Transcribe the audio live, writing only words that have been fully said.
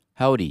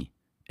Howdy,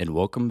 and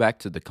welcome back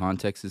to the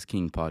Context is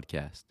King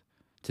podcast.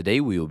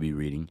 Today we will be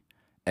reading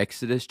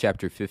Exodus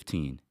chapter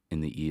 15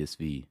 in the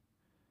ESV.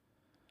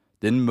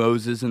 Then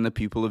Moses and the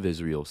people of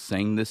Israel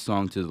sang this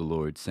song to the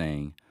Lord,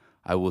 saying,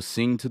 I will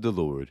sing to the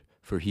Lord,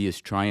 for he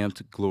has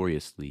triumphed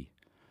gloriously.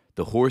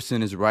 The horse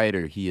and his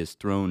rider he has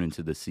thrown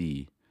into the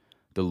sea.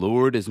 The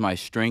Lord is my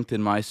strength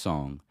and my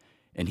song,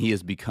 and he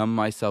has become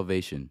my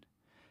salvation.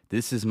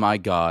 This is my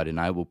God, and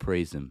I will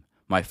praise him,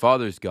 my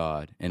father's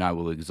God, and I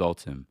will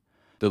exalt him.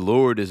 The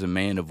Lord is a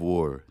man of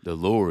war, the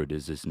Lord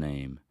is his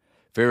name.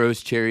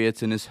 Pharaoh's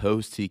chariots and his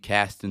hosts he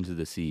cast into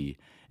the sea,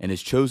 and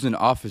his chosen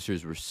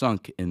officers were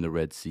sunk in the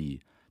Red Sea.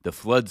 The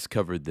floods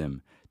covered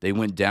them, they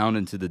went down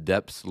into the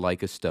depths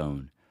like a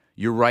stone.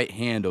 Your right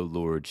hand, O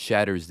Lord,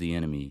 shatters the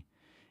enemy.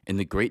 In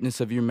the greatness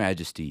of your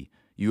majesty,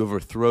 you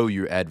overthrow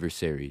your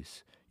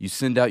adversaries. You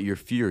send out your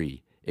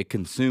fury, it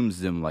consumes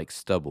them like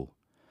stubble.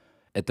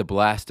 At the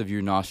blast of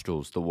your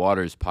nostrils, the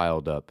waters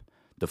piled up,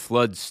 the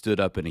floods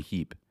stood up in a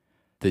heap.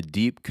 The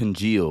deep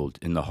congealed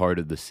in the heart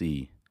of the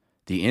sea.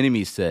 The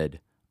enemy said,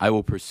 I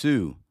will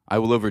pursue, I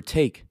will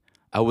overtake,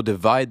 I will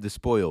divide the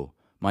spoil.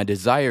 My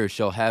desire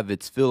shall have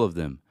its fill of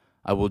them.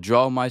 I will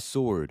draw my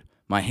sword,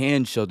 my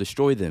hand shall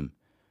destroy them.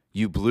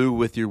 You blew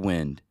with your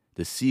wind,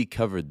 the sea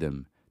covered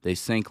them. They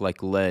sank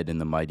like lead in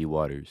the mighty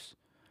waters.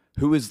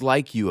 Who is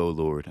like you, O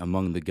Lord,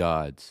 among the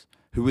gods?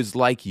 Who is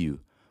like you,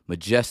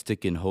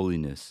 majestic in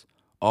holiness,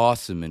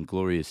 awesome in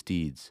glorious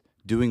deeds,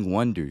 doing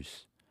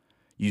wonders?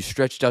 You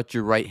stretched out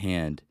your right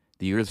hand,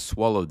 the earth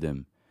swallowed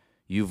them.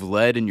 You've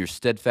led in your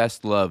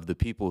steadfast love the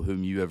people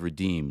whom you have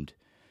redeemed.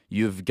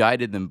 You have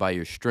guided them by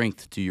your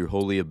strength to your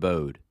holy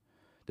abode.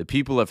 The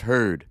people have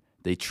heard,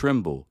 they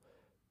tremble.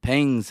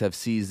 Pangs have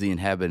seized the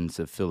inhabitants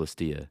of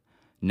Philistia.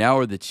 Now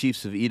are the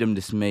chiefs of Edom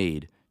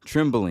dismayed.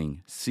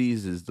 Trembling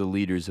seizes the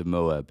leaders of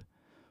Moab.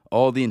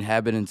 All the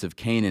inhabitants of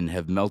Canaan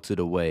have melted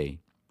away.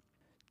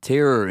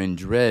 Terror and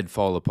dread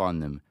fall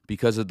upon them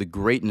because of the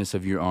greatness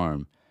of your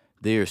arm.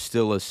 They are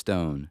still as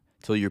stone,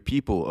 till your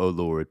people, O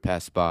Lord,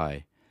 pass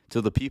by,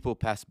 till the people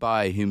pass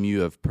by whom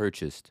you have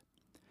purchased.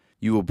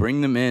 You will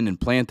bring them in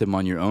and plant them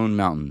on your own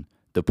mountain,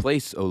 the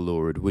place, O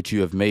Lord, which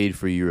you have made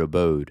for your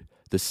abode,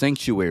 the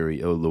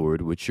sanctuary, O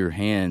Lord, which your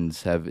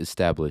hands have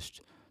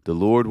established. The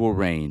Lord will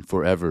reign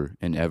forever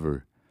and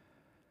ever.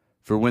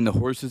 For when the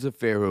horses of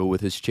Pharaoh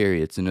with his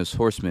chariots and his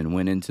horsemen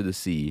went into the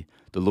sea,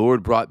 the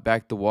Lord brought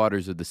back the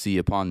waters of the sea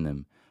upon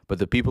them, but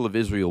the people of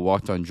Israel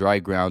walked on dry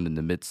ground in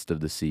the midst of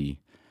the sea.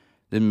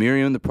 Then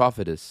Miriam the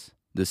prophetess,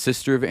 the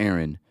sister of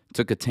Aaron,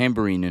 took a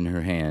tambourine in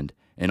her hand,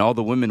 and all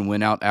the women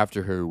went out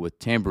after her with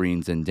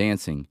tambourines and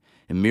dancing.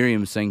 And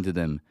Miriam sang to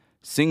them,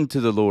 Sing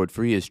to the Lord,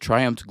 for he has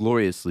triumphed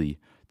gloriously.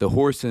 The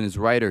horse and his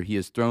rider he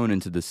has thrown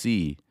into the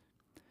sea.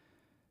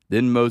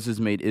 Then Moses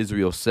made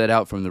Israel set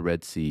out from the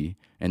Red Sea,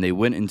 and they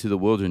went into the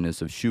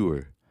wilderness of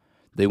Shur.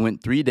 They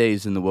went 3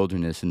 days in the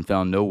wilderness and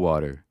found no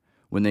water.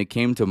 When they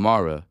came to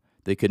Marah,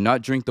 they could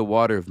not drink the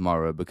water of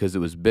Marah because it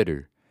was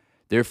bitter.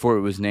 Therefore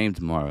it was named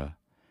Marah.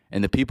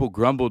 And the people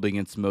grumbled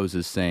against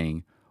Moses,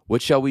 saying,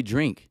 What shall we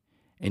drink?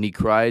 And he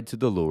cried to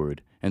the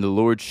Lord, and the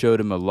Lord showed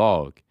him a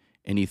log,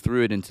 and he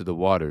threw it into the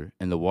water,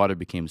 and the water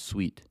became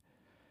sweet.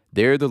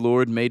 There the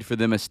Lord made for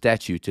them a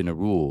statute and a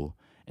rule,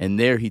 and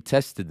there he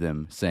tested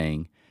them,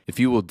 saying, If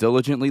you will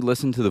diligently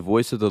listen to the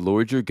voice of the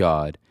Lord your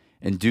God,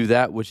 and do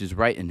that which is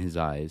right in his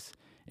eyes,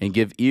 and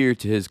give ear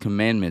to his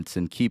commandments,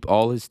 and keep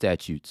all his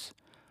statutes,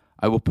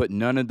 I will put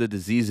none of the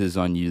diseases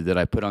on you that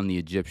I put on the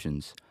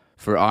Egyptians,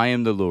 for I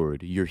am the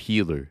Lord, your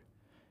healer.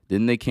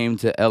 Then they came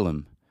to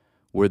Elim,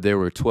 where there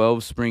were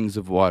 12 springs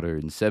of water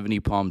and 70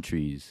 palm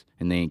trees,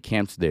 and they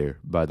encamped there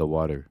by the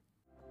water.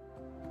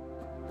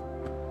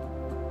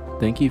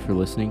 Thank you for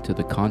listening to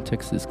the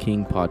Context is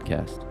King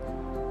podcast.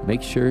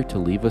 Make sure to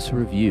leave us a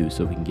review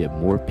so we can get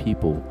more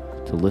people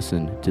to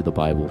listen to the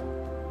Bible.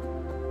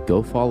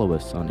 Go follow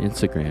us on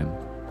Instagram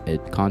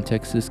at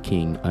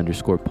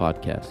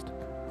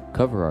contextisking_podcast.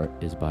 Cover art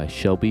is by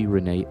Shelby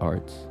Renee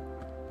Arts.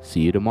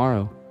 See you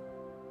tomorrow.